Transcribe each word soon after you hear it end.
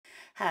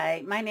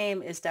Hi, my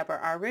name is Debra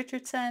R.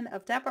 Richardson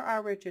of Debra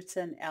R.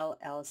 Richardson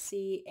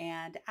LLC,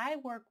 and I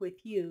work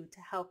with you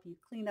to help you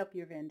clean up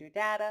your vendor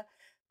data,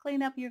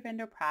 clean up your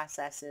vendor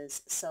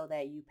processes so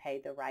that you pay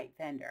the right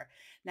vendor.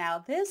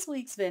 Now, this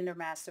week's Vendor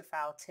Master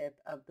File tip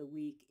of the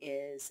week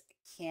is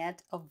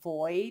can't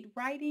avoid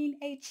writing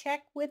a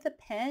check with a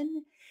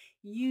pen.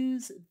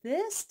 Use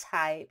this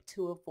type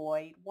to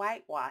avoid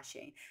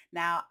whitewashing.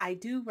 Now, I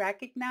do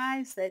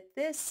recognize that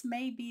this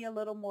may be a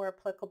little more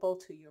applicable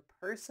to your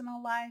personal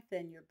life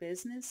than your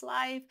business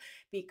life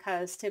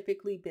because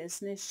typically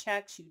business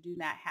checks, you do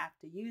not have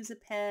to use a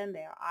pen.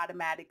 They are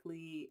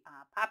automatically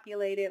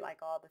populated,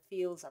 like all the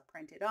fields are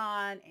printed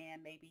on,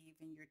 and maybe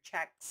even your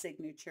check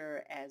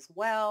signature as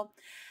well.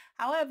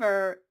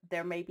 However,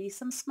 there may be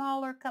some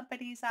smaller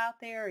companies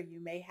out there.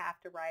 You may have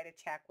to write a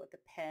check with a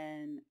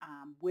pen.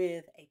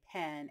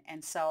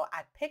 And so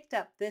I picked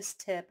up this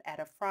tip at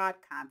a fraud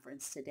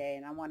conference today,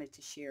 and I wanted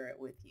to share it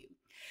with you.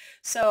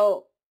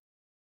 So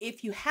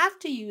if you have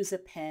to use a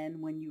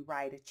pen when you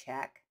write a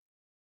check,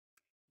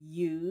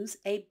 use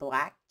a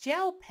black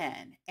gel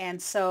pen.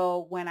 And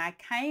so when I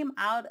came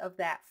out of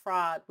that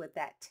fraud with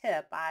that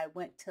tip, I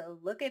went to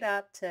look it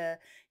up to,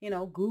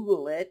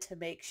 Google it to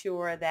make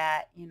sure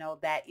that,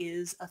 that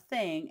is a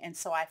thing. And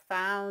so I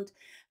found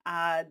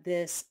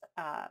this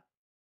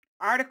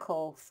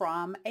article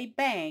from a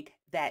bank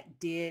that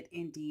did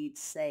indeed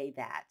say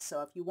that.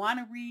 So if you want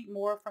to read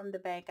more from the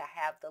bank, I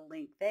have the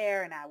link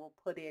there and I will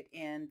put it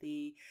in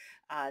the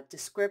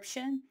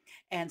description.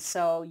 And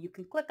so you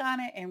can click on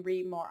it and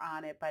read more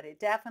on it. But it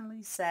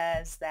definitely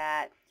says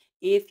that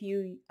if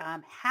you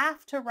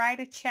have to write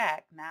a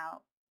check,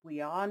 now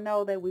we all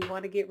know that we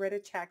want to get rid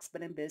of checks,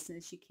 but in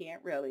business you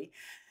can't really.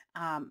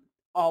 Um,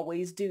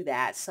 Always do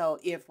that. So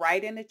if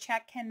writing a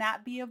check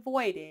cannot be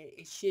avoided,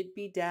 it should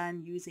be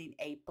done using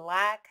a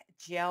black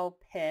gel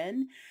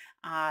pen.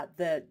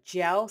 The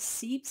gel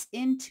seeps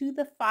into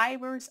the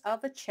fibers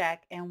of a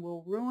check and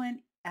will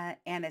ruin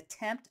an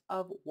attempt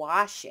of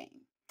washing.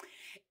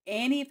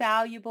 Any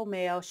valuable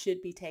mail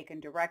should be taken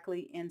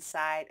directly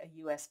inside a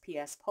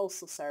USPS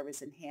postal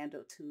service and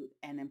handled to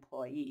an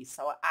employee.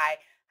 So I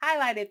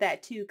highlighted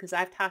that too because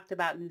I've talked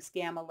about new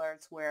scam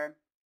alerts where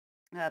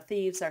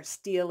thieves are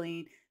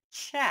stealing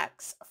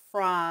checks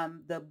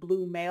from the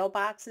blue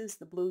mailboxes,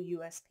 the blue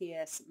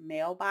USPS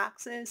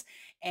mailboxes,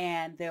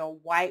 and they're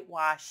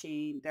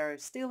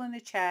stealing the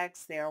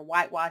checks, they're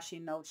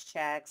whitewashing those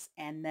checks,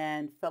 and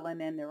then filling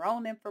in their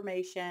own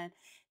information,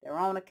 their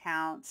own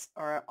accounts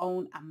or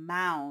own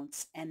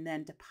amounts, and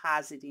then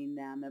depositing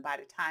them. And by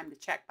the time the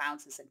check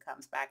bounces and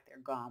comes back, they're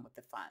gone with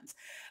the funds.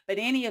 But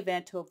in any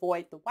event, to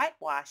avoid the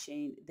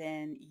whitewashing,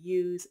 then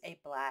use a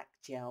black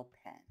gel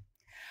pen.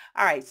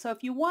 All right, so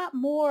if you want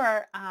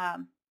more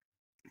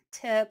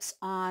tips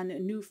on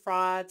new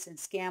frauds and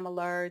scam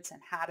alerts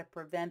and how to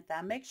prevent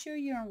them, make sure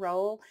you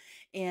enroll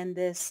in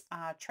this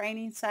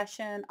training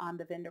session on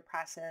the Vendor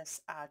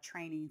Process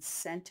Training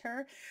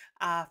Center.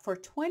 For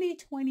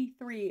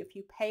 2023, if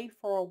you pay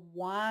for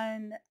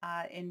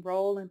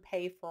enroll and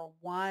pay for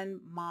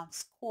 1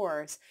 month's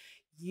course,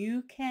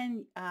 you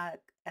can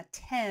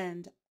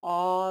attend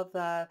all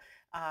the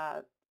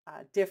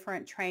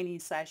different training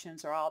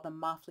sessions or all the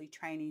monthly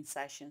training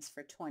sessions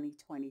for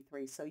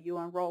 2023. So you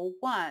enroll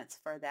once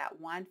for that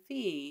one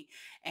fee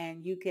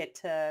and you get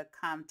to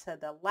come to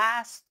the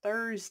last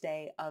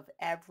Thursday of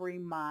every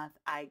month.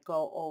 I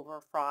go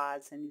over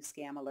frauds and new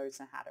scam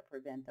alerts and how to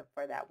prevent them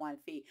for that one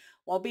fee.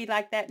 Won't be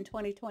like that in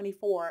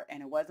 2024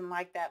 and it wasn't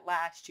like that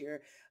last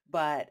year,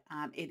 but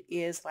it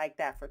is like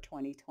that for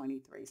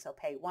 2023. So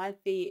pay one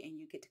fee and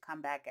you get to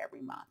come back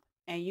every month.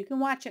 And you can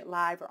watch it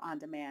live or on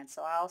demand.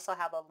 So I also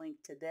have a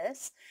link to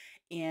this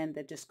in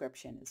the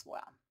description as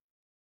well.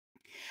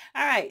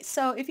 All right,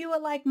 so if you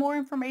would like more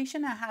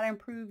information on how to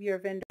improve your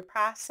vendor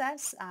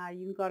process,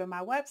 you can go to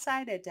my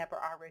website at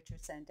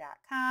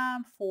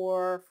debrarrichardson.com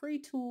for free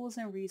tools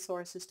and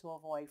resources to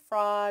avoid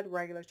fraud,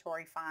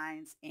 regulatory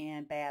fines,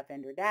 and bad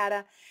vendor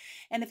data.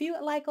 And if you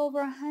would like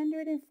over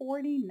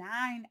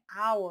 149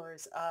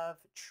 hours of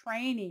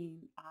training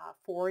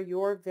for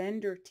your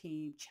vendor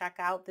team, check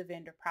out the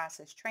Vendor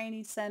Process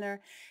Training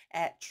Center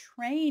at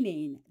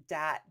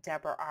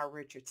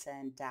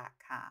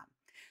training.debrarrichardson.com.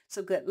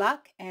 So good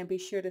luck and be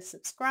sure to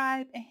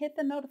subscribe and hit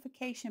the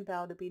notification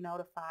bell to be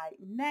notified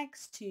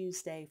next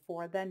Tuesday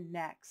for the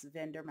next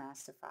Vendor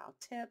Master File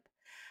tip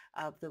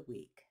of the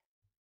week.